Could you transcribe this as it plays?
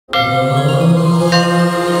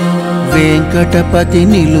వెంకటపతి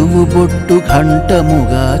నిలువు బొట్టు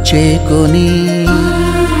ఘంటముగా చేకొని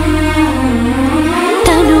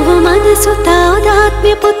తనువు మనసు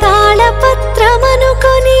తాదాత్మ్యపు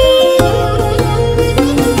తాళపత్రమనుకొని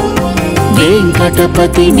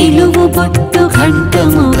వెంకటపతి నిలువు బొట్టు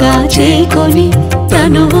ఘంటముగా చేకొని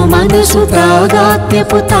తనువు మనసు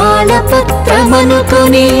తాదాత్మ్యపు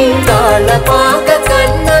తాళపత్రమనుకొని తాళపాక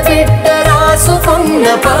కన్న బిడ్డ రాసుకున్న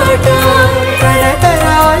పాట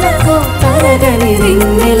తరతరాలకు తరగని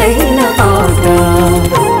రింగిలైన పాట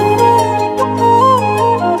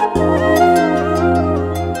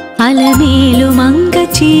అలమేలు మంగ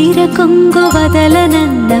చీర కొంగు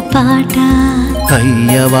వదలనన్న పాట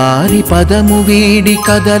కయ్యవారి పదము వీడి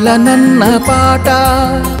కదలనన్న పాట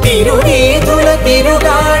తిరునీతుల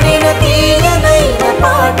తిరుగాడిన తీయనైన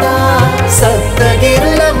పాట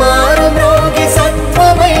సప్తగిరుల మారు మ్రోగి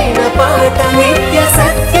సత్వమైన పాట నిత్య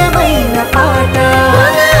సత్యమైన పాట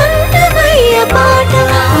అన్నమయ్య పాట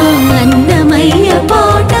అన్నమయ్య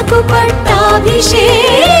పాటకు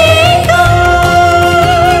పట్టాభిషేకం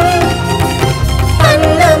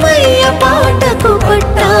అన్నమయ్య పాటకు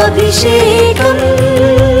పట్టాభిషేకం.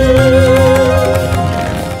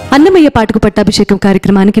 అన్నమయ్య పాటకు పట్టాభిషేకం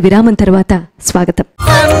కార్యక్రమానికి విరామం తర్వాత స్వాగతం.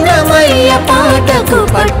 అన్నమయ్య పాటకు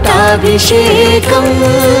పట్టాభిషేకం.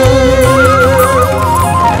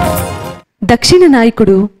 దక్షిణ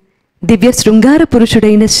నాయకుడు దివ్య శృంగార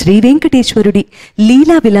పురుషుడైన శ్రీ వెంకటేశ్వరుడి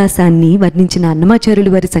లీలా విలాసాన్ని వర్ణించిన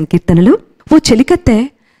అన్నమాచార్యులు వారి సంకీర్తనలో ఓ చెలికత్తె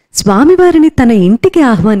స్వామివారిని తన ఇంటికి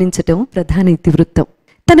ఆహ్వానించటం ప్రధాన ఇతివృత్తం.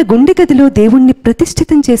 తన గుండె గదిలో దేవుణ్ణి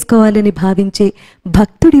ప్రతిష్ఠితం చేసుకోవాలని భావించే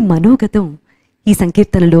భక్తుడి మనోగతం ఈ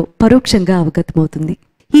సంకీర్తనలో పరోక్షంగా అవగతమవుతుంది.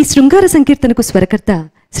 ఈ శృంగార సంకీర్తనకు స్వరకర్త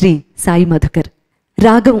శ్రీ సాయి మధుకర్.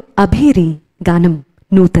 రాగం అభేరి, గానం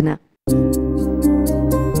నూతన.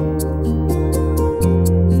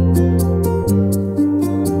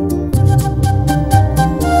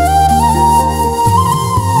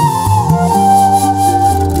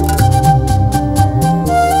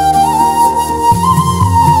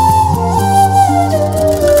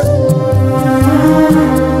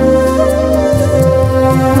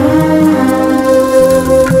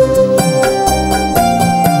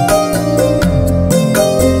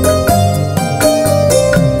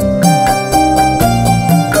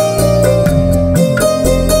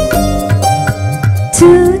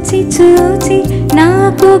 చూచి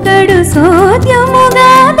నాకు గడు సోద్యముగా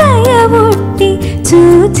దయవుట్టి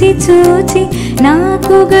చూచి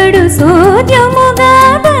నాకు గడు సోద్యముగా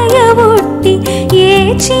దయవుట్టి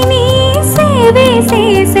ఏచి నీ సేవే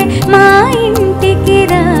చేసే మా ఇంటికి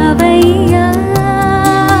రావయ్యా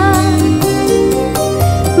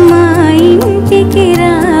మా ఇంటికి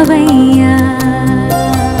రావయ్యా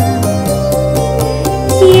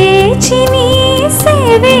ఏచి నీ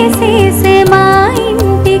సేవే చేసే మా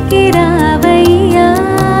ఇంటికి రావయ్యా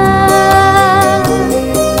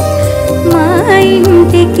మా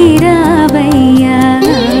ఇంటికి రావయ్యా.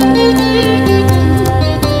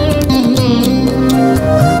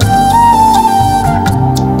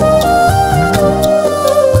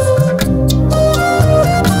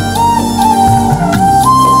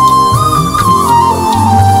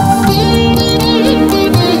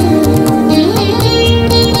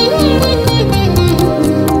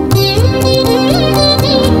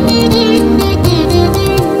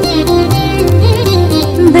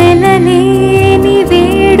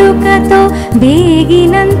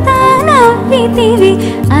 వేగినంత నవ్వితివి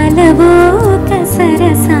అలవోక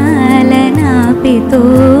సరసాల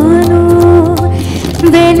నాపితోను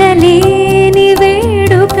వెలలేని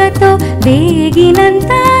వేడుకతో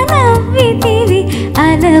వేగినంత నవ్వితివి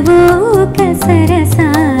అలవోక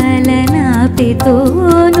సరసాల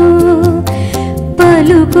నాపితోను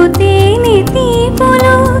పలుకుతేని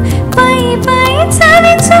తీపులు పై పై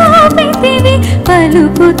చవి చూపితివి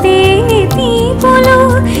పలుకుతేని తీపులు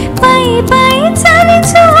పై పై చవి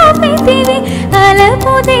చూపితివి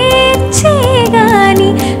అలపు తెచ్చే గాని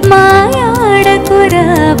మాయాడకు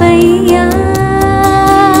రావయ్యా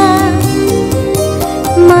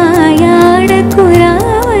మాయాడకు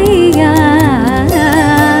రావయ్యా.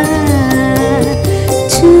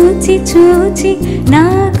 చూచి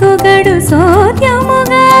నాకు గడు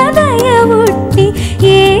సోద్యముగా దయవుట్టి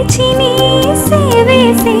ఏచి నీ సేవే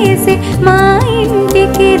చేసే మా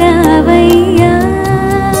ఇంటికి రావయ్యా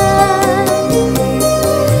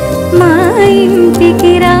మా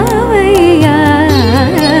ఇంటికి రావయ్యా.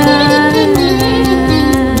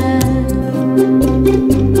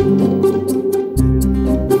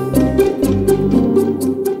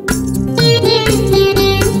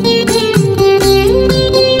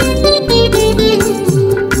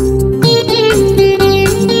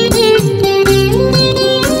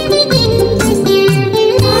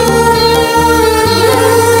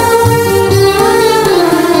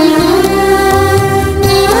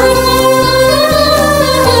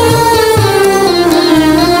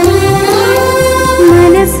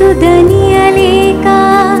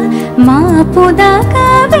 మాపుదాకా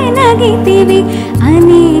వెనగితివి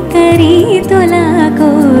అనేక రీతుల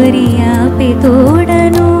కోరి ఆపే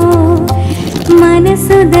తోడను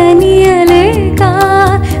మనసు దనియలేక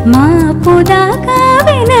మాపుదాకా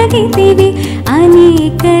వెనగితివి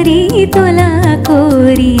అనేక రీతుల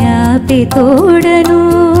కోరి ఆపే తోడను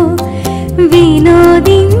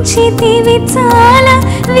వినోదించితివి చాలా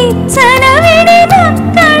విచ్చన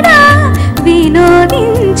విడినక్కడ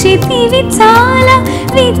వినోదించితివి చాలా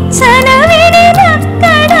విచ్చన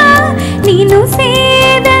విడినక్కడ నిన్ను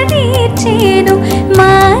సేద తీర్చేను మా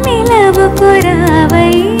నిలవుకు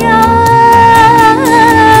రావయ్యా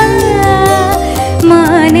మా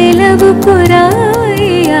నిలవుకు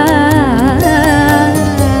రావయ్యా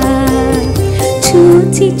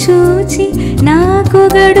చూచి చూచి నాకు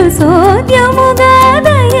గడు సోద్యముగా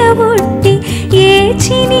దయబుట్టి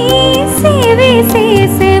ఏచిని సేవే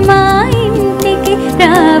చేసే మా ఇంటికి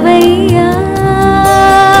రావయ్యా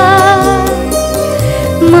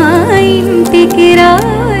మా ఇంటికి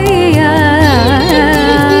రావయ్యా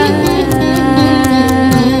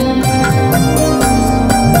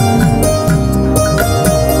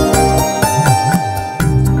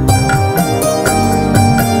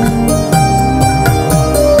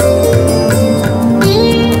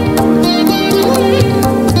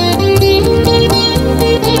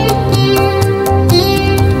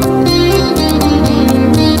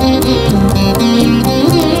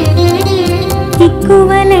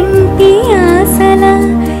ఎక్కువలంటి ఆశల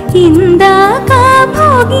ఇందాక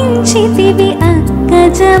భోగించితివి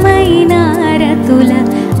అక్కజమైన రతుల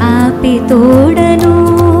ఆపి తోడను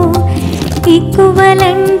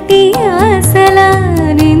ఎక్కువలంటి ఆశల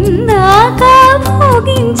నిందాక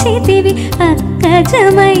భోగించితివి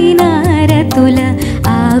అక్కజమైన రతుల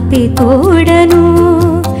ఆపి తోడను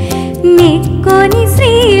నెక్కొని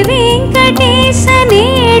శ్రీ వెంకటేశ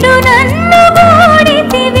నేడు నన్ను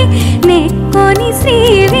గోడితివి నెక్కొని శ్రీ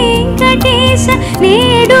వెంకటేశ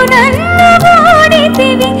నేడు నన్ను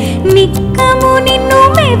గోడితివి నిక్కము నిన్ను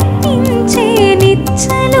మెప్పించే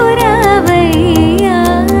నిచ్చలు రావయ్యా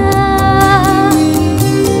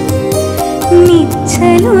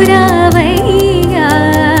నిచ్చలు రావయ్యా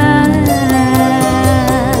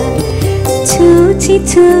చూచి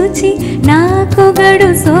చూచి నాకు గడు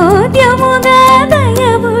సోద్యముగా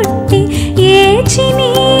దయబుట్టి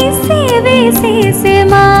ఏచిని సేవే చేసే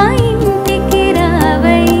మా ఇంటికి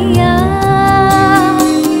రావయ్యా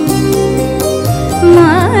మా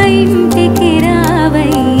ఇంటికి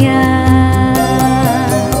రావయ్యా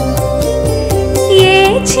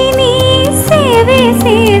ఏచిని సేవే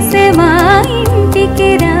చేసే మా ఇంటికి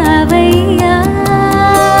రావయ్యా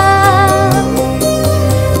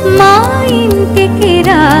మా ఇంటికి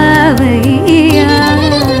రావయ్యా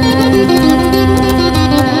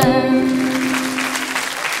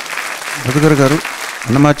మధుకర్ గారు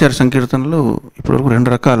అన్నమాచార్య సంకీర్తనలు ఇప్పటివరకు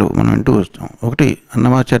 2 రకాలు మనం వింటూ వస్తాం. ఒకటి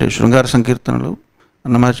అన్నమాచార్య శృంగార సంకీర్తనలు,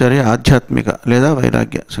 అన్నమాచార్య ఆధ్యాత్మిక లేదా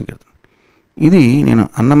వైరాగ్య సంకీర్తన. ఇది నేను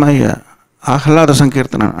అన్నమయ్య ఆహ్లాద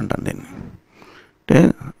సంకీర్తన అంటాను దీన్ని. అంటే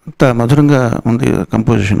అంత మధురంగా ఉంది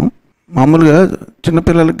కంపోజిషను. మామూలుగా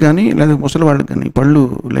చిన్నపిల్లలకి కానీ లేదా ముసలి వాళ్ళకి కానీ పళ్ళు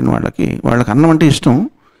లేని వాళ్ళకి అన్నం అంటే ఇష్టం.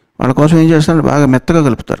 వాళ్ళ కోసం ఏం చేస్తారంటే బాగా మెత్తగా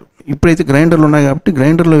కలుపుతారు. ఇప్పుడైతే గ్రైండర్లు ఉన్నాయి కాబట్టి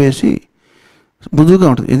గ్రైండర్లో వేసి మృదువుగా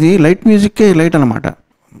ఉంటుంది. ఇది లైట్ మ్యూజిక్కే లైట్ అనమాట.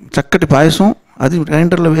 చక్కటి పాయసం అది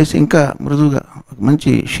గ్రైండర్లో వేసి ఇంకా మృదువుగా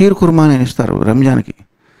మంచి షీర్ కుర్మా అని ఇస్తారు రంజాన్కి.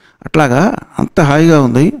 అట్లాగా అంత హాయిగా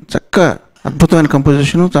ఉంది. అద్భుతమైన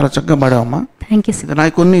కంపోజిషన్, చాలా చక్కగా పాడావమ్మా. Thank you sir.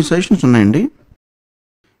 నాకు కొన్ని సజెషన్స్ ఉన్నాయండి.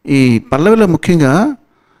 ఈ పల్లవిలో ముఖ్యంగా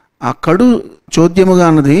ఆ కడు చోద్యముగా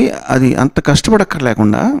అన్నది అది అంత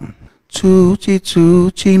కష్టపడక్కర్లేకుండా చూచి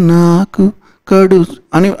చూచి నాకు కడు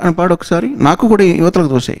అని పాడు ఒకసారి. నాకు కూడా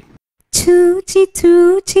యువతలకు తోసాయి. చూచి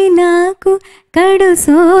చూచి నాకు కడు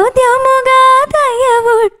సోద్యముగా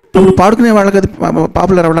దయబుట్టి. ఇప్పుడు పాడుకునే వాళ్ళకి అది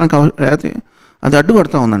పాపులర్ అవ్వడానికి అది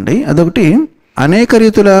అడ్డుపడుతూ ఉందండి. అదొకటి. అనేక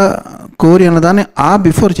రీతుల కోరి అన్నదాన్ని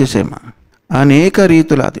బిఫోర్ చేసేమ్మా. అనేక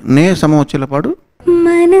రీతుల అది నే సమవచ్చేల పాడు.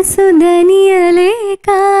 మనసు దనియలేక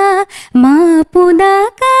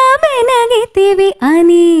మాపుదాకా వెనగితివి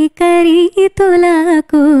అనేక రీతుల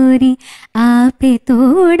కోరి ఆపే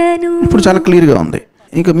తోడను. ఇప్పుడు చాలా క్లియర్గా ఉంది.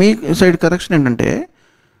 ఇంకా మీ సైడ్ కరెక్షన్ ఏంటంటే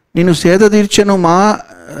నేను సేద తీర్చెను మా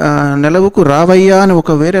నెలవుకు రావయ్యా అని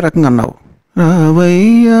ఒక వేరే రకంగా అన్నావు.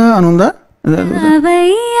 రావయ్యా అని ఉందా?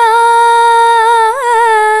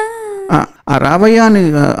 ఆ రావయ్యా అని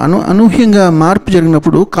అనూహ్యంగా మార్పు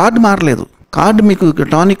జరిగినప్పుడు కార్డు మారలేదు. కార్డు మీకు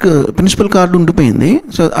టానిక్ ప్రిన్సిపల్ కార్డు ఉండిపోయింది.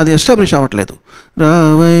 సో అది ఎస్టాబ్లిష్ అవ్వట్లేదు.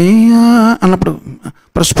 రావయ్యా అన్నప్పుడు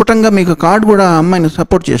ప్రస్ఫుటంగా మీకు కార్డు కూడా అమ్మాయిని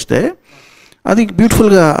సపోర్ట్ చేస్తే అది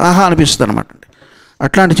బ్యూటిఫుల్గా ఆహా అనిపిస్తుంది అనమాట.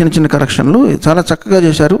 అట్లాంటి చిన్న చిన్న కరెక్షన్లు చాలా చక్కగా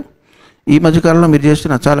చేశారు. ఈ మధ్యకాలంలో మీరు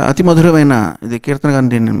చేసిన చాలా అతి మధురమైన ఇది కీర్తన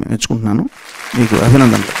గారిని నేను మెచ్చుకుంటున్నాను. మీకు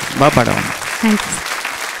అభినందనలు. బాగా పాడామన్నా.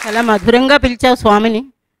 చాలా మధురంగా పిలిచావు స్వామిని.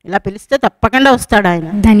 ఇలా పిలిస్తే తప్పకుండా వస్తాడు ఆయన.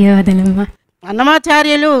 ధన్యవాదాలమ్మా.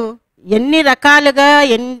 అన్నమాచార్యులు ఎన్ని రకాలుగా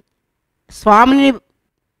స్వామిని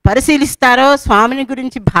పరిశీలిస్తారో, స్వామిని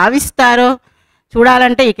గురించి భావిస్తారో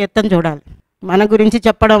చూడాలంటే ఈ కీర్తన చూడాలి. మన గురించి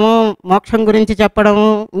చెప్పడము, మోక్షం గురించి చెప్పడము,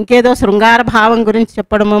 ఇంకేదో శృంగార భావం గురించి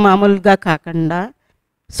చెప్పడము మామూలుగా కాకుండా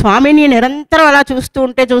స్వామిని నిరంతరం అలా చూస్తూ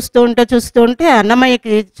ఉంటే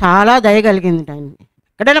అన్నమయ్యకి చాలా దయ కలిగింది. ఆయన్ని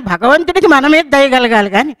ఎక్కడైనా భగవంతుడికి మన మీద దయగలగాలి,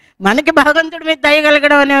 కానీ మనకి భగవంతుడి మీద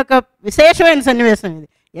దయగలగడం అనే ఒక విశేషమైన సన్నివేశం ఇది.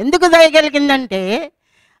 ఎందుకు దయగలిగిందంటే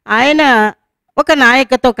ఆయన ఒక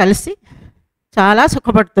నాయకతో కలిసి చాలా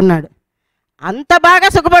సుఖపడుతున్నాడు. అంత బాగా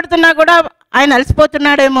సుఖపడుతున్నా కూడా ఆయన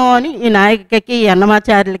అలసిపోతున్నాడేమో అని ఈ నాయకకి, ఈ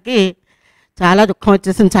అన్నమాచార్యులకి చాలా దుఃఖం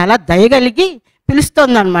వచ్చేసింది. చాలా దయగలిగి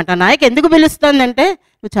పిలుస్తుంది అనమాట. నాయక ఎందుకు పిలుస్తుందంటే,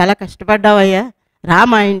 నువ్వు చాలా కష్టపడ్డావయ్యా, రా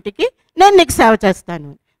మా ఇంటికి, నేను నీకు సేవ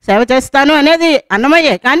చేస్తాను అనేది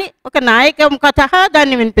అన్నమయ్యే, కానీ ఒక నాయక కథ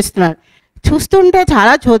దాన్ని వినిపిస్తున్నాడు. చూస్తుంటే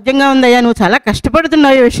చాలా చోద్యంగా ఉందయ్యా, నువ్వు చాలా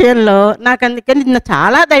కష్టపడుతున్నావు ఈ విషయంలో, నాకు అందుకని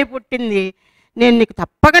చాలా దయ పుట్టింది, నేను నీకు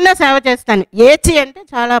తప్పకుండా సేవ చేస్తాను. ఏచి అంటే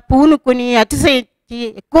చాలా పూనుకుని అతిశయించి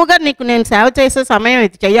ఎక్కువగా నీకు నేను సేవ చేసే సమయం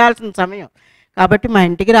ఇది, చేయాల్సిన సమయం, కాబట్టి మా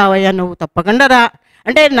ఇంటికి రావయ్యా, నువ్వు తప్పకుండా రా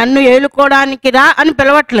అంటే నన్ను ఏలుకోవడానికి రా అని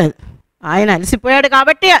పిలవట్లేదు. ఆయన అలసిపోయాడు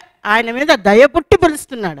కాబట్టి ఆయన మీద దయ పుట్టి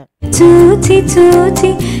పిలుస్తున్నాడు. చూచి చూచి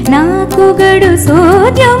నాకు గడు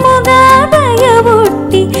సోద్యముగా దయ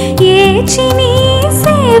పుట్టి ఏచి నీ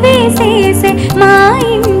సేవే చేసే మా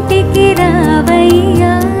ఇంటికి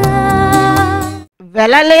రావయ్యా.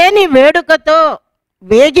 వెలలేని వేడుకతో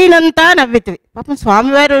వేగినంతా నవ్వితివి. పాపం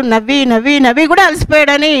స్వామివారు నవ్వి నవ్వి నవ్వి కూడా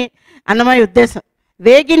అలసిపోయాడని అన్నమయ్య ఉద్దేశం.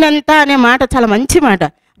 వేగినంతా అనే మాట చాలా మంచి మాట.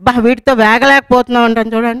 వీటితో వేగలేకపోతున్నాం అంటాం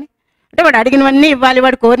చూడండి. అంటే వాడు అడిగినవన్నీ ఇవ్వాలి,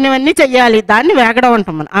 వాడు కోరినవన్నీ చెయ్యాలి, దాన్ని వేగడం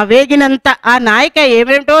అంటాం మనం. ఆ వేగినంత ఆ నాయక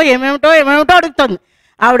ఏమేమిటో అడుగుతుంది.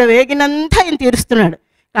 ఆవిడ వేగినంత ఆయన తీరుస్తున్నాడు.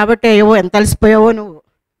 కాబట్టి ఏవో ఎంత అలసిపోయావో నువ్వు,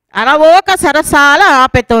 అరవోక సరసాల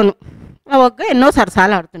ఆపెతోను, ఒక ఎన్నో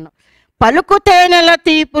సరసాలు ఆడుతున్నావు. పలుకు తేనెల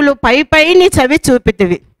తీపులు పైని చవి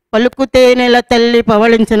చూపితివి. పలుకు తేనెల తల్లి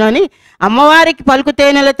పవళించను అని అమ్మవారికి పలుకు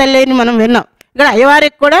తేనెల తల్లి అని మనం విన్నాం. ఇక్కడ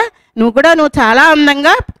అయ్యవారికి కూడా నువ్వు చాలా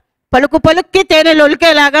అందంగా పలుక్కి తేనెలు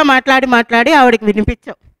ఒలికేలాగా మాట్లాడి ఆవిడకి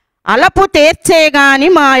వినిపించావు. అలపు తీర్చేగాని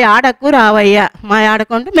మా యాడకు రావయ్యా. మా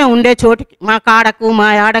యాడకు అంటే మేము ఉండే చోటికి, మా కాడకు, మా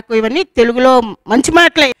యాడకు, ఇవన్నీ తెలుగులో మంచి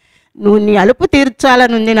మాటలే. నువ్వు నీ అలుపు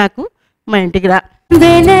తీర్చాలని ఉంది నాకు, మా ఇంటికి రా.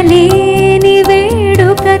 వెనలేని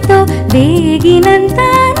వేడుకతో వేగినంత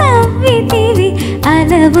నవ్వితివి,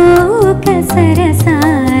 అలవోక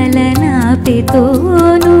సరసాల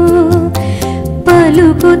నాపెతోను.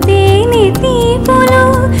 పలుకు తేనె తీపులు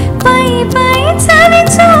పై చవి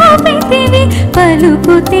చూపితివి.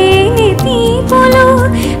 పలుకు తేనె తీపులు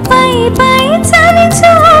పై చవి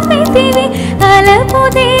చూపితివి. అలపు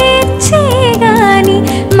తీర్చేగాని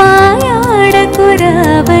మాయాడకు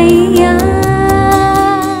రావయ్యా.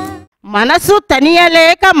 మనసు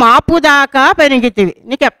తనియలేక మాపుదాకా పెరిగితివి.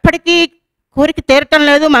 నీకు ఎప్పటికీ కోరిక తీరటం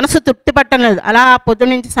లేదు, మనసు తృప్తి పట్టడం లేదు. అలా పొద్దు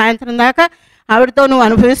నుంచి సాయంత్రం దాకా ఆవిడతో నువ్వు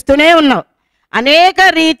అనుభవిస్తూనే ఉన్నావు. అనేక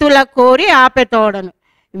రీతుల కోరి ఆపెతోడను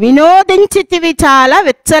వినోదించితివి చాలా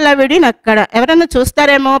విచ్చలవిడి నక్కడ. ఎవరైనా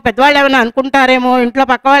చూస్తారేమో, పెద్దవాళ్ళు ఏమైనా అనుకుంటారేమో, ఇంట్లో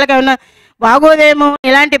పక్క వాళ్ళకి ఏమైనా బాగోదేమో,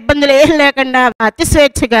 ఇలాంటి ఇబ్బందులు ఏం లేకుండా అతి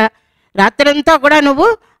స్వేచ్ఛగా రాత్రంతా కూడా నువ్వు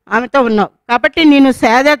ఆమెతో ఉన్నావు. కాబట్టి నేను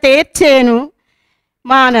సేద తీర్చేను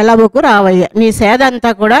మా నెలవుకు రావయ్య. నీ సేద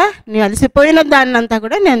అంతా కూడా, నీ అలసిపోయిన దాన్నంతా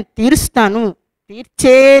కూడా నేను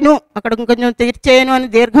తీర్చేను. అక్కడ ఇంకొంచెం తీర్చేను అని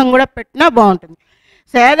దీర్ఘం కూడా పెట్టినా బాగుంటుంది.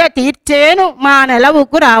 సేద తీర్చేను మా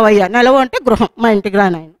నెలవుకు రావయ్య. నెలవు అంటే గృహం, మా ఇంటికి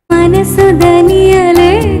రానాయన. మనసు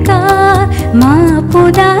దనియలేక మా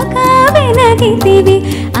పుదాకా వెనగితివి,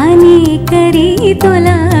 అనేక రీతుల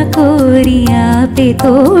కోరి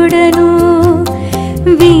ఆపెతోడను.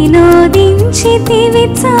 వినోదించితివి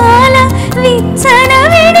చాలా విచ్చన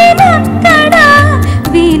విడినక్కడ.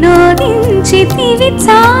 వినోదించితివి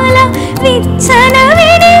చాలా విచ్చన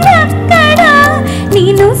విడినక్కడ.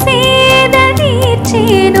 నిన్ను సేద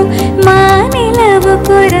తీర్చేను మా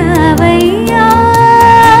నిలవుకు రావయ్యా.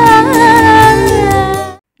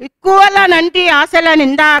 ఎక్కువలనంటి ఆశల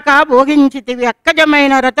నిందాక భోగించితివి,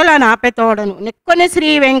 అక్కజమైన రతుల నాపెతోడను. నెక్కొని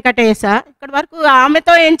శ్రీ వెంకటేశ. ఇక్కడి వరకు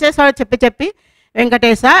ఆమెతో ఏం చేసావో చెప్పి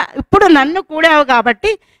వెంకటేశ, ఇప్పుడు నన్ను కూడావు కాబట్టి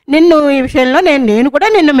నిన్ను ఈ విషయంలో నేను కూడా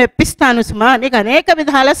నిన్ను మెప్పిస్తాను సుమా. నీకు అనేక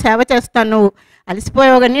విధాల సేవ చేస్తాను. నువ్వు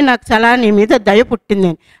అలసిపోయావు కానీ నాకు చాలా నీ మీద దయ పుట్టింది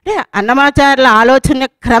అంటే అన్నమాచార్యుల ఆలోచన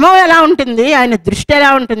క్రమం ఎలా ఉంటుంది, ఆయన దృష్టి ఎలా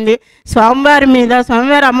ఉంటుంది, స్వామివారి మీద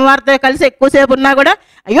స్వామివారి అమ్మవారితో కలిసి ఎక్కువసేపు ఉన్నా కూడా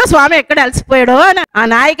అయ్యో స్వామి ఎక్కడ అలసిపోయాడో అని ఆ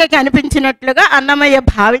నాయికకి అనిపించినట్లుగా అన్నమయ్య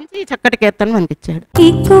భావించి ఈ చక్కటి కీర్తన పంపించాడు.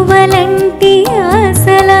 ఎక్కువలంటి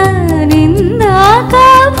ఆశల నిందాక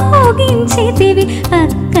భోగించితివి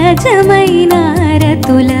అక్కజమైన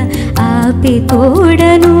రతుల ఆపి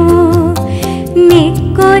తోడను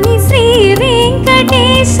నెక్కొని శ్రీ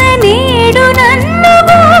వెంకటేశ నేడు నన్ను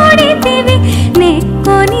గోడితివి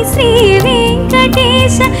నెక్కొని శ్రీ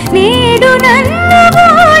వెంకటేశ నేడు నన్ను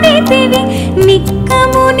గోడితివి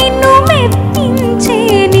నిక్కము నిన్ను మెప్పించే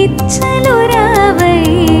నిచ్చలు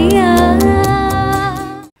రావయ్యా.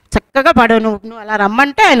 చక్కగా పడవు, నువ్వు అలా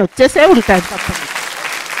రమ్మంటే ఆయన వచ్చేసే ఉంటాడు తప్పదు.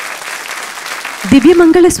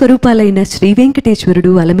 దివ్యమంగళ స్వరూపాలైన శ్రీ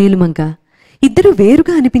వెంకటేశ్వరుడు అలమేలుమంగ ఇద్దరు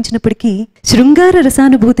వేరుగా అనిపించినప్పటికీ శృంగార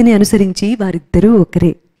రసానుభూతిని అనుసరించి వారిద్దరూ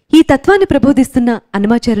ఒకరే. ఈ తత్వాన్ని ప్రబోధిస్తున్న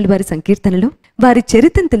అన్నమాచార్యుల వారి సంకీర్తనలో వారి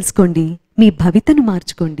చరిత్రను తెలుసుకోండి, మీ భవితను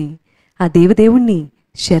మార్చుకోండి, ఆ దేవదేవుణ్ణి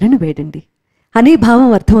శరణు వేడండి అనే భావం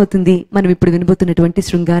అర్థమవుతుంది మనం ఇప్పుడు వినబోతున్నటువంటి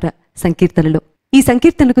శృంగార సంకీర్తనలో. ఈ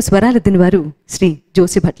సంకీర్తనకు స్వరాలద్దిన వారు శ్రీ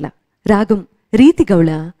జోసిభట్ల, రాగం రీతి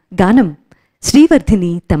గౌళ, గానం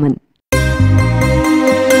శ్రీవర్ధిని తమన్.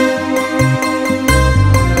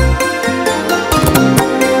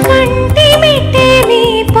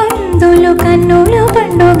 కన్నుల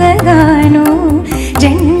పండుగగాను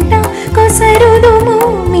జంట కొసరుదుము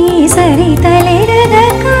మీ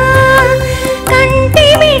సరితలెరగక కంటి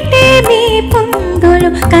మిట్టే మీ పొందులు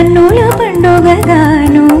కన్నుల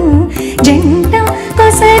పండుగగాను జంట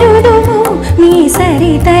కొసరుదుము మీ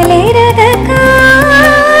సరితలెరగక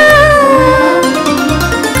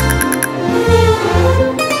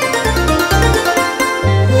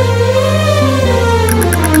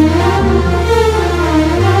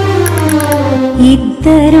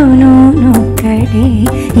ఇద్దరును నొక్కడే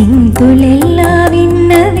ఇంతులెల్లా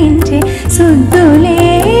విన్నవించే సుద్దులే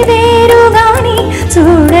వేరుగాని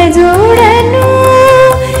చూడజూడను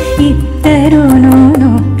ఇద్దరును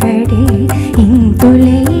నొక్కడే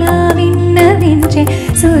ఇంతులెల్లా విన్నవించే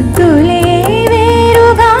సుద్దులే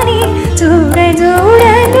వేరుగాని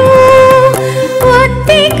చూడజూడను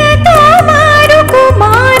ఒత్తికతో మారుకు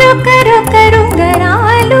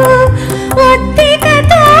మారొకరొకరుంగరాలు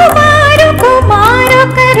ఒత్తికతో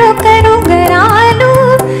మారొకరొకరుంగరాలు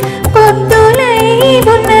పొద్దులై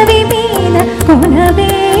ఉన్నవి మీద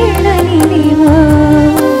కొనవేళనివో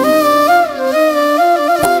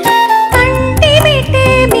కంటి మిట్టే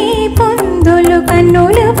మీ పొందులు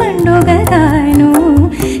కన్నుల పండుగగాను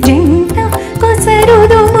జంట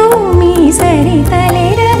కొసరుదుము మీ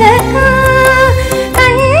సరితలెరగక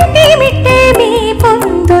కంటి మిట్టే మీ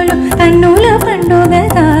పొందులు కన్నుల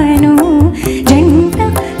పండుగగాను జంట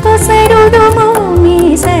కొసరుదుము మీ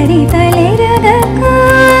సరితలెరగక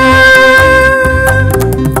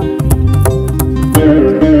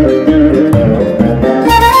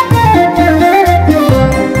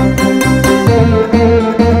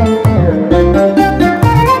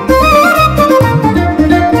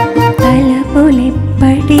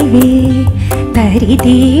తలపులెప్పటివే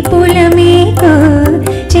తరిదీపుల మీకు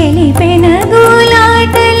చెలిపెన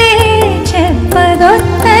గోలాటలే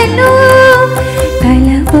చెప్పగొత్తను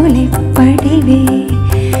తలపులెప్పటివే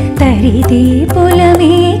తరిదీపుల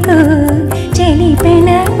మీకు చెలిపెన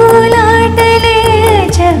గోలాటలే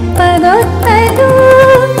చెప్పగొత్తను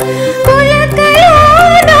పులకలో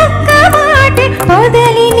నొక్క మాటి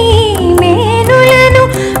పొదలి నీ మేనులను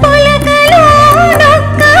పులకలో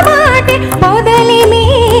నొక్క మాటి పొదలి మీ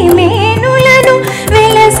మేనులను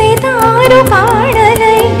వెలసి తారు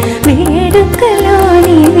పాడలై వేడుకలోనివివో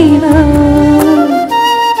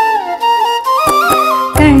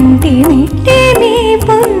కంటి మిట్టే మీ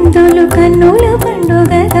పొందులు కన్నుల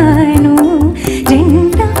పండుగగాను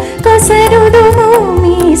జంట కొసరుదుము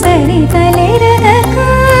మీ సరితలెరగక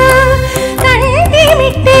కంటి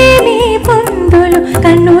మిట్టే మీ పొందులు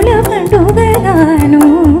కన్నుల పండుగగాను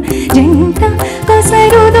జంట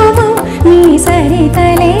కొసరుదుము మీ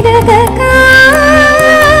సరితలెరగక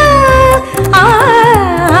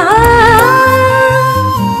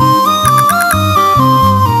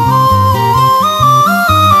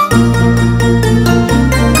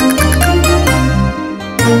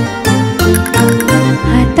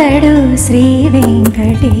అతడు శ్రీ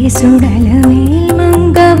వెంకటేశుడల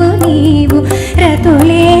మేల్మంగవు నీవు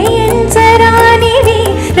రతులే ఎంచరానివి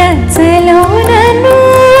రచ్చలోనను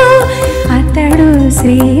అతడు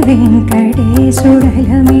శ్రీ వెంకటేశుడల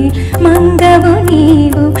మేల్మంగవు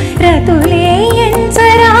నీవు రతులే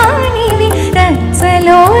ఎంచరానివి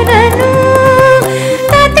రచ్చలోనను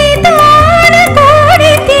తతితోన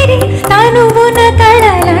కోడి తిరి తనువున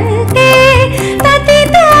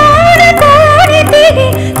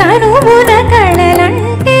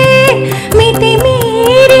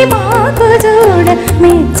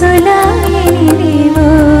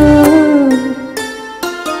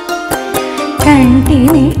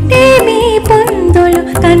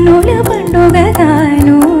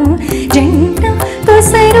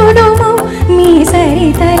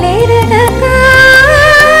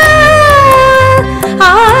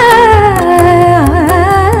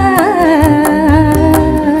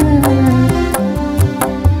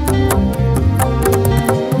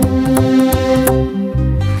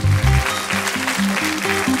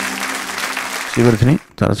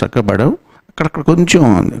చాలా చక్కగా పాడావు. అక్కడక్కడ కొంచెం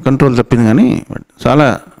కంట్రోల్ తప్పింది, కానీ చాలా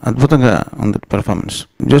అద్భుతంగా ఉంది పెర్ఫార్మెన్స్.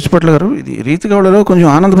 జోసిపట్ల గారు, ఇది రీతి గౌడలో కొంచెం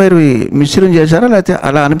ఆనంద భైరవి మిశ్రం చేశారా, లేకపోతే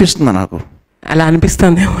అలా అనిపిస్తుందా? నాకు అలా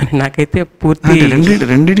అనిపిస్తుందేమో అని. నాకైతే పూర్తి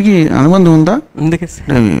రెండింటికి అనుబంధం ఉందా? ఉంది.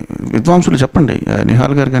 విద్వాంసులు చెప్పండి,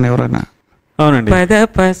 నిహాల్ గారు కానీ ఎవరైనా. అవునండి.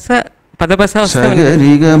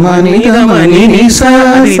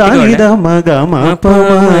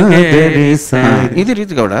 ఇది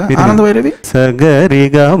రీతి గౌడ. ఆనంద భైరవి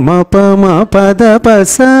సగరిగా మప మ పద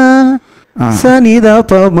పస సనిద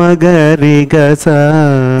ప మగరిగ స.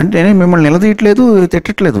 అంటే మిమ్మల్ని నిలదీయట్లేదు,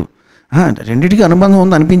 తిట్టట్లేదు, రెండింటికి అనుబంధం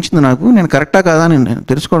ఉంది అనిపించింది నాకు. నేను కరెక్టా కాదా అని నేను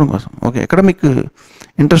తెలుసుకోవడం కోసం. ఓకే, ఎక్కడ మీకు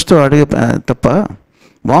ఇంట్రెస్ట్ అడిగే తప్ప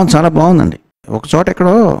బాగుంది, చాలా బాగుందండి. ఒక చోట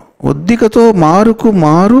ఎక్కడో ఒద్దికతో మారుకు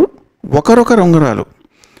మారు ఒకరొకరు ఉంగరాలు,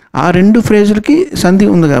 ఆ రెండు ఫ్రేజులకి సంధి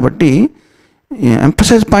ఉంది కాబట్టి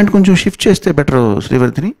ఎంఫసైజ్ పాయింట్ కొంచెం షిఫ్ట్ చేస్తే బెటర్.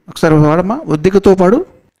 శ్రీవర్ధిని, ఒకసారి పాడమ్మా, ఒద్దికతో పాడు.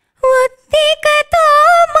 ఒద్దికతో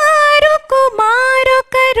మారుకు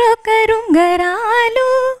మారొకరొకరుంగరాలు,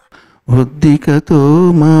 ఒద్దికతో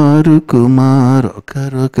మారుకు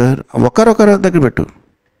మారొకరొకరు, ఒకరొకరు దగ్గర పెట్టు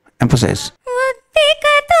ఎంఫసైజ్.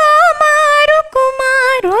 ఒద్దికతో మారుకు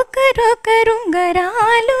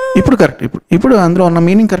మారొకరొకరుంగరాలు. ఇప్పుడు కరెక్ట్, ఇప్పుడు అందులో ఉన్న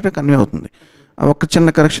మీనింగ్ కరెక్ట్గా కన్వే అవుతుంది. ఒక చిన్న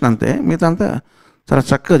కరెక్షన్ అంతే, మిగతా అంతా చాలా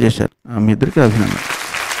చక్కగా చేశారు. మీ ఇద్దరికి అభినందన.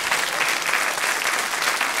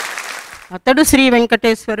 అతడు శ్రీ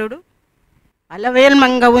వెంకటేశ్వరుడు, అలవేల్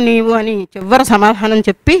మంగవు నీవు అని చివరి సమాధానం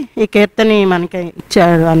చెప్పి ఈ కీర్తని మనకి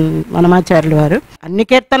ఇచ్చాడు మనమాచార్యులు వారు. అన్ని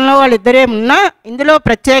కీర్తనలో వాళ్ళిద్దరే ఉన్నా ఇందులో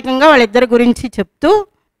ప్రత్యేకంగా వాళ్ళిద్దరి గురించి చెప్తూ,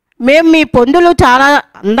 మేము మీ పొందులు చాలా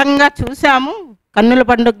అందంగా చూసాము, కన్నుల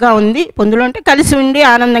పండుగగా ఉంది. పొందులు అంటే కలిసి ఉండి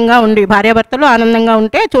ఆనందంగా ఉండి, భార్యాభర్తలు ఆనందంగా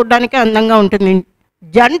ఉంటే చూడడానికి అందంగా ఉంటుంది.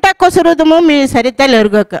 జంట కొసురుదుము మీ చరిత్రలు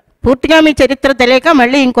ఎరుగక, పూర్తిగా మీ చరిత్ర తెలియక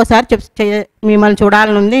మళ్ళీ ఇంకోసారి మిమ్మల్ని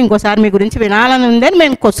చూడాలని ఉంది, ఇంకోసారి మీ గురించి వినాలని ఉంది అని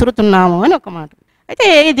మేము కొసురుతున్నాము అని ఒక మాట. అయితే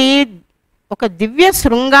ఇది ఒక దివ్య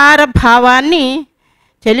శృంగార భావాన్ని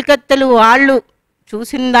చెలికత్తెలు వాళ్ళు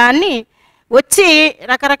చూసిన దాన్ని వచ్చి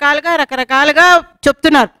రకరకాలుగా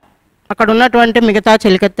చెప్తున్నారు అక్కడ ఉన్నటువంటి మిగతా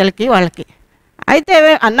చెలికత్తెలకి వాళ్ళకి. అయితే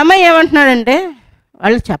అన్నమయ్య ఏమంటున్నాడంటే,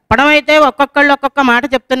 వాళ్ళు చెప్పడం అయితే ఒక్కొక్కళ్ళు ఒక్కొక్క మాట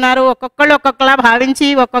చెప్తున్నారు, ఒక్కొక్కళ్ళు ఒక్కొక్కలా భావించి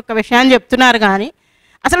ఒక్కొక్క విషయాన్ని చెప్తున్నారు, కానీ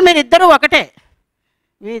అసలు మీరిద్దరూ ఒకటే,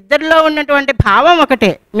 మీ ఇద్దరిలో ఉన్నటువంటి భావం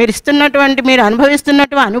ఒకటే, మీరు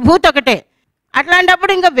అనుభవిస్తున్నటువంటి అనుభూతి ఒకటే.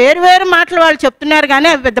 అట్లాంటప్పుడు ఇంకా వేరు మాటలు వాళ్ళు చెప్తున్నారు కానీ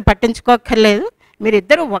అవి పెద్ద పట్టించుకోక్కర్లేదు.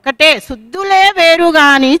 మీరిద్దరూ ఒకటే, శుద్ధులే వేరు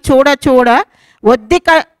కానీ చూడ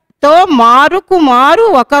ఒద్దికతో మారుకు మారు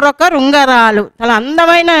ఒకరొకరు ఉంగరాలు. చాలా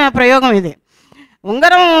అందమైన ప్రయోగం ఇది.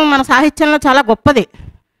 ఉంగరం మన సాహిత్యంలో చాలా గొప్పది.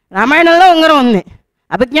 రామాయణంలో ఉంగరం ఉంది,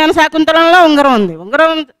 అభిజ్ఞాన శాకుంతలంలో ఉంగరం ఉంది.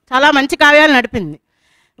 ఉంగరం చాలా మంచి కావ్యాలు నడిపింది.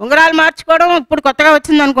 ఉంగరాలు మార్చుకోవడం ఇప్పుడు కొత్తగా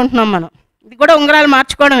వచ్చింది అనుకుంటున్నాం మనం, ఇది కూడా ఉంగరాలు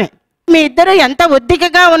మార్చుకోవడమే. మీ ఇద్దరు ఎంత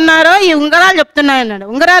ఒద్దికగా ఉన్నారో ఈ ఉంగరాలు చెప్తున్నాయన్నాడు.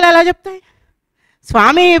 ఉంగరాలు ఎలా చెప్తాయి?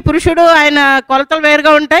 స్వామి పురుషుడు, ఆయన కొలతలు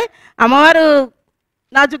వేరుగా ఉంటాయి, అమ్మవారు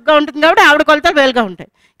నాజుగ్గా ఉంటుంది కాబట్టి ఆవిడ కొలతలు వేరుగా ఉంటాయి.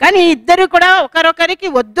 కానీ ఇద్దరు కూడా ఒకరొకరికి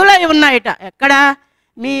ఒద్దులై ఉన్నాయట. ఎక్కడ?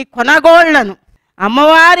 మీ కొనగోళ్లను.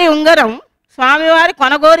 అమ్మవారి ఉంగరం స్వామివారి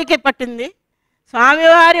కొనగోరికి పట్టింది,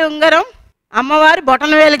 స్వామివారి ఉంగరం అమ్మవారి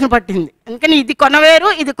బొటన వేలికి పట్టింది. అందుకని ఇది కొనవేరు,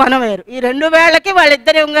 ఇది కొనవేరు. ఈ రెండు వేళ్ళకి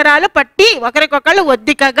వాళ్ళిద్దరి ఉంగరాలు పట్టి ఒకరికొకళ్ళు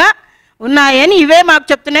ఒద్దికగా ఉన్నాయని ఇవే మాకు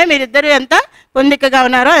చెప్తున్నాయి. మీరిద్దరు ఎంత పొందికగా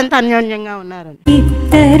ఉన్నారో, ఎంత అన్యోన్యంగా ఉన్నారో.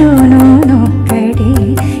 ఇద్దరును నొక్కడే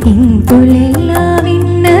ఇంతులెల్లా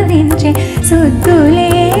విన్నవించే, సుద్దులే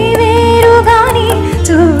వేరు గాని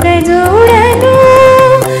చూడను,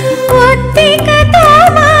 ఒద్దికతో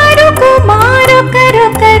మారుకు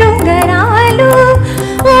మారొకరొకరుంగరాలు,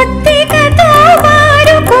 ఒద్దికతో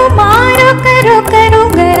మారుకు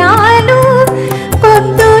మారొకరొకరుంగరాలు,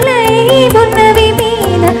 పొద్దులై ఉన్నవి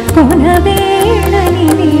మీద కొనవేళని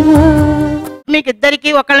నీవు. మీకిద్దరికి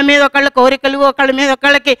ఒకళ్ళ మీద ఒకళ్ళ కోరికలు, ఒకళ్ళ మీద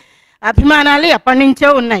ఒకళ్ళకి అభిమానాలు ఎప్పటి నుంచో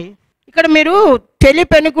ఉన్నాయి. ఇక్కడ మీరు చెలి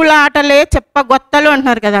పెనుగుల ఆటలే చెప్పగొత్తలు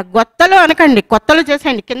అంటున్నారు కదా, గొత్తలు అనకండి, కొత్తలు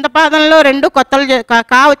చేసేయండి. కింద పాదంలో రెండు కొత్తలు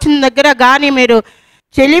కా వచ్చిన దగ్గర కానీ మీరు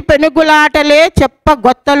చెలి పెనుగులాటలే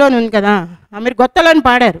చెప్పగొత్తలు అని ఉంది కదా, మీరు గొత్తలు అని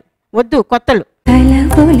పాడారు, వద్దు కొత్తలు.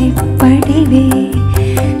 తలపులెప్పటివే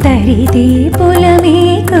తరిదీపుల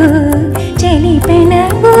మీకు చెలి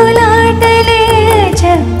పెనుగులాటలే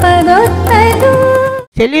చెప్పగొత్తలు.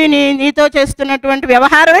 చెల్లిని నీతో చేస్తున్నటువంటి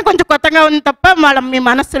వ్యవహారమే కొంచెం కొత్తగా ఉంది తప్ప మీ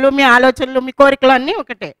మనస్సులు, మీ ఆలోచనలు, మీ కోరికలు అన్నీ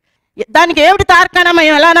ఒకటే. దానికి ఏమిటి తార్కాణం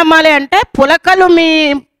ఎలా నమ్మాలి అంటే, పులకలు మీ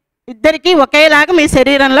ఇద్దరికి ఒకేలాగా మీ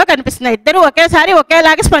శరీరంలో కనిపిస్తున్నాయి, ఇద్దరు ఒకేసారి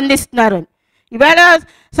ఒకేలాగా స్పందిస్తున్నారు. ఇవాళ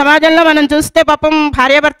సమాజంలో మనం చూస్తే పాపం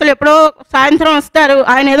భార్యాభర్తలు ఎప్పుడో సాయంత్రం వస్తారు,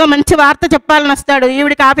 ఆయన ఏదో మంచి వార్త చెప్పాలని వస్తాడు,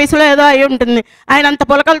 ఈవిడికి ఆఫీసులో ఏదో అయి ఉంటుంది, ఆయన అంత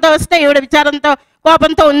పులకలతో వస్తే ఈవిడ విచారంతో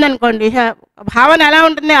కోపంతో ఉందనుకోండి, భావన ఎలా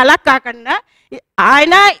ఉంటుంది? అలా కాకుండా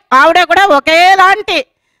ఆయన ఆవిడ కూడా ఒకేలాంటి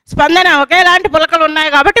స్పందన, ఒకేలాంటి పులకలు ఉన్నాయి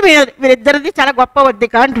కాబట్టి మీరిద్దరిది చాలా గొప్ప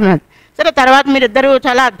వద్దిక అంటున్నారు. సరే, తర్వాత మీరిద్దరూ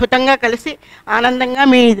చాలా అద్భుతంగా కలిసి ఆనందంగా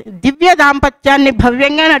మీ దివ్య దాంపత్యాన్ని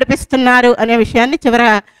భవ్యంగా నడిపిస్తున్నారు అనే విషయాన్ని చివర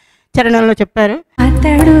చరణంలో చెప్పారు.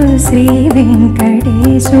 అతడు శ్రీ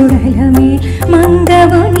వెంకటేశుడలమే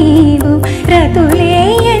మంగవు నీవు రతులే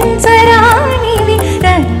ఎంచరానివి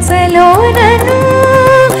రత్సలోనను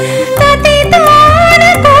తతితోన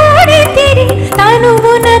కోడితిరి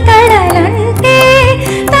తనువున కడలంటే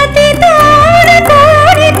తతితోన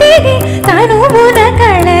కోడితిరి తనువున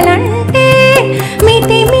కడలంటే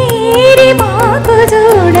మితి మీరి మాకు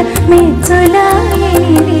చూడ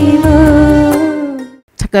మెచ్చులాయనివివో.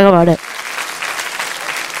 చక్కగా వాడారు.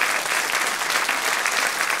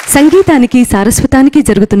 సంగీతానికి సారస్వతానికి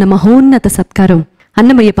జరుగుతున్న మహోన్నత సత్కారం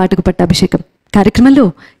అన్నమయ్య పాటకు పట్టాభిషేకం కార్యక్రమంలో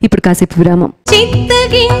ఇప్పుడు కాసేపు విరామం.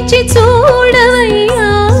 చిత్తగించి చూడవయ్యా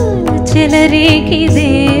చెలరేకి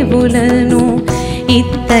దేవులను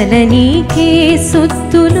ఇత్తల నీకే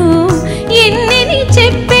సొత్తులు ఎన్ని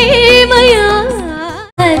చెప్పేవయ్యా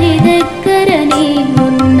హరి దగ్గరనే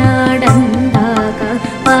ఉన్నాడందాక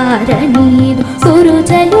పారనీదు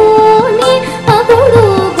సురుచలోని అగుడు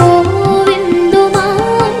గోవిందు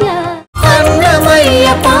మాయ. అన్నమయ్య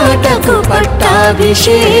పాటకు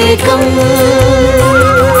పట్టాభిషేకం.